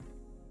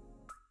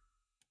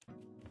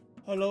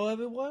Hello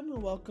everyone,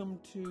 welcome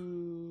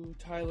to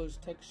Tyler's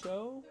Tech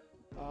Show.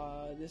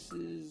 This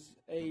is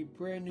a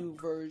brand new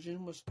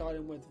version. We're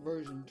starting with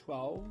version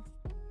 12.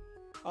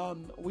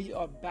 We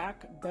are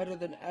back better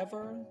than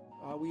ever.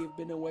 We have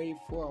been away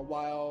for a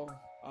while,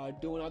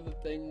 doing other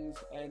things,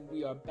 and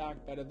we are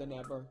back better than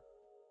ever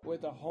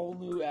with a whole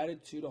new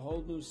attitude, a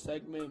whole new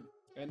segment,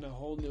 and a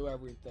whole new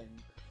everything.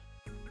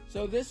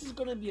 So this is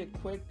going to be a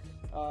quick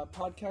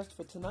podcast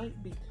for tonight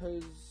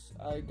because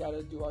I got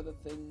to do other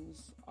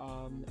things.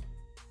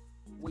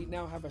 We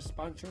now have a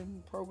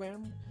sponsoring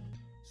program.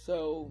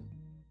 So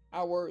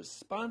our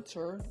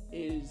sponsor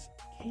is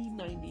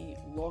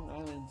K90 Long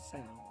Island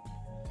Sound.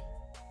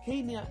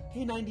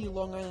 K90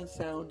 Long Island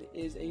Sound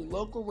is a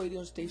local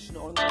radio station,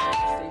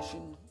 online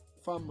station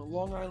from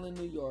Long Island,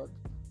 New York.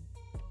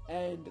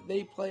 And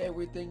they play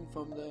everything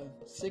from the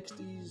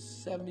 60s,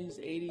 70s,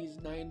 80s,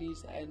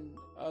 90s, and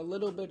a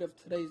little bit of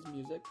today's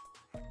music.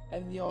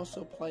 And they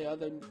also play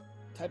other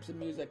types of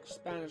music,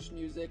 Spanish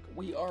music.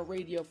 We are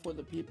radio for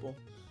the people.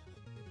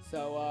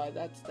 So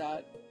that's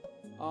that.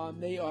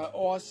 They are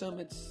awesome.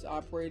 It's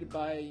operated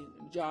by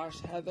Josh,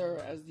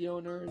 Heather as the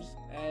owners,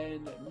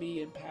 and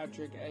me and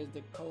Patrick as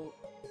the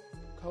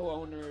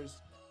co-owners.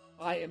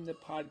 I am the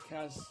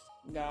podcast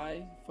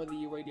guy for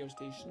the radio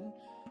station.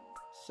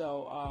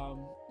 So,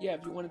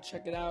 if you want to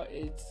check it out,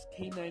 it's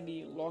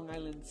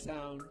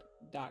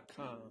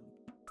K90LongIslandSound.com.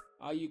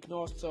 You can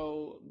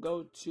also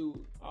go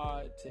to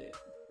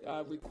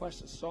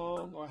request a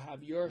song or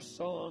have your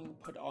song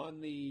put on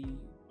the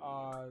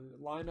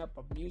lineup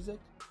of music.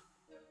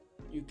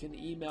 You can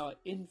email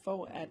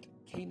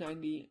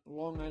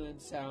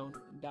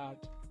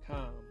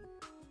info@K90LongIslandSound.com.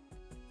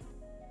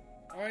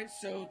 Alright,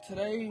 so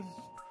today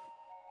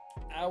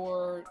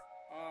our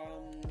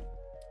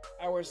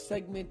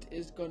segment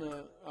is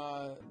gonna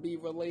be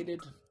related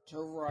to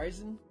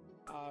Verizon.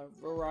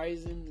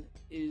 Verizon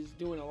is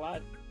doing a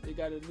lot. They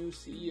got a new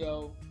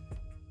CEO,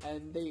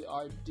 and they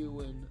are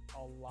doing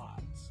a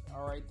lot.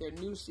 Alright, their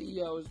new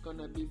CEO is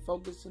gonna be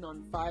focusing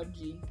on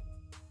 5G.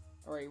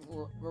 Alright,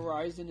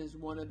 Verizon is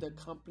one of the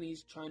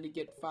companies trying to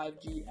get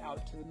 5G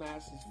out to the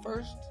masses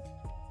first.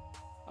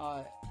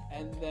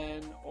 And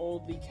then all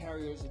the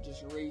carriers are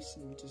just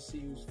racing to see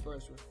who's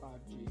first with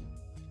 5G.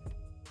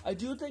 I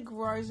do think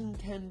Verizon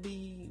can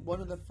be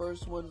one of the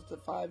first ones to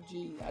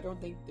 5G. I don't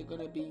think they're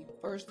going to be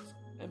first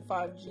in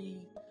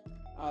 5G.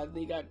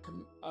 They got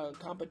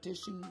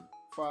competition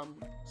from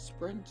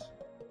Sprint,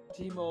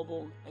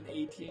 T-Mobile, and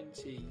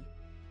AT&T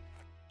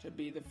to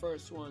be the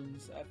first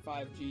ones at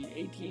 5G.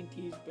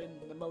 AT&T's been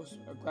the most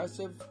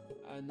aggressive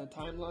in the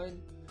timeline.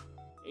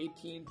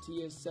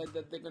 AT&T has said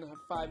that they're going to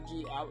have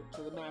 5G out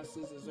to the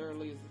masses as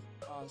early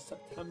as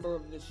September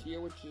of this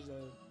year, which is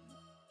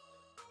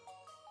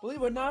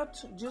believe it or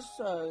not,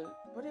 just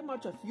pretty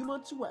much a few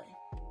months away.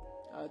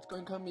 It's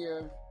going to come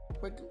here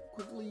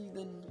quickly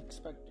than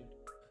expected.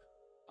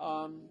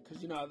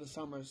 Because you know how the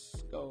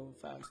summers go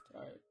fast.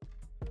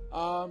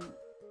 Alright.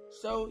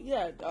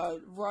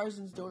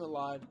 Verizon's doing a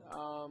lot.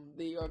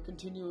 They are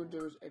continuing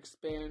to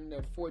expand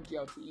their 4G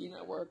LTE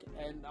network,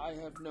 and I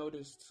have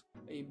noticed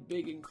a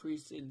big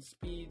increase in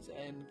speeds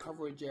and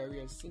coverage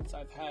areas since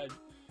I've had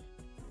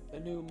the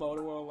new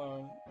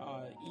Motorola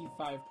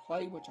E5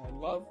 Play, which I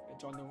love.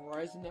 It's on the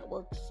Verizon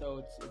network,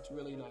 so it's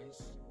really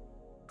nice.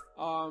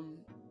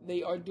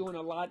 They are doing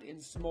a lot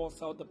in small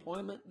cell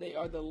deployment. They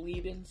are the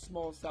leading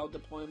small cell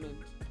deployment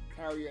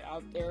carrier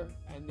out there,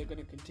 and they're going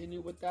to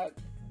continue with that.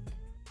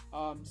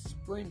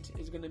 Sprint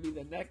is going to be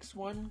the next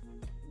one.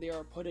 They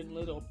are putting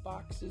little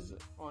boxes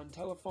on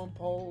telephone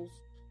poles,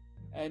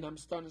 and I'm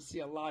starting to see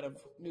a lot of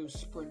new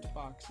Sprint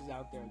boxes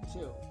out there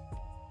too.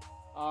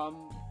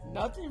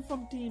 Nothing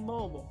from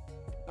T-Mobile,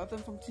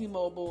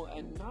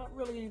 and not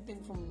really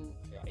anything from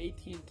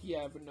AT&T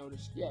I haven't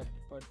noticed yet,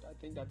 but I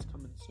think that's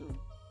coming soon.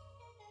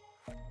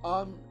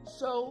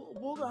 So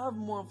we'll have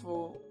more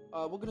info.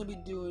 We're going to be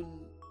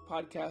doing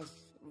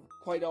podcasts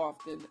quite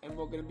often, and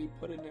we're going to be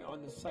putting it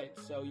on the site,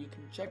 so you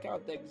can check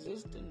out the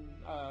existing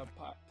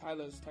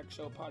Tyler's Tech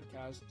Show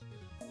podcast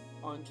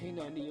on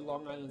K90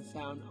 Long Island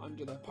Sound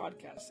under the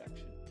podcast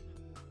section.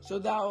 So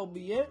that will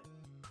be it.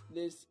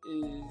 This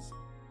is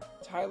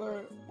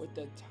Tyler with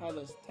the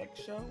Tyler's Tech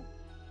Show,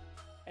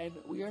 and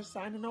we are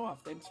signing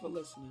off. Thanks for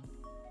listening.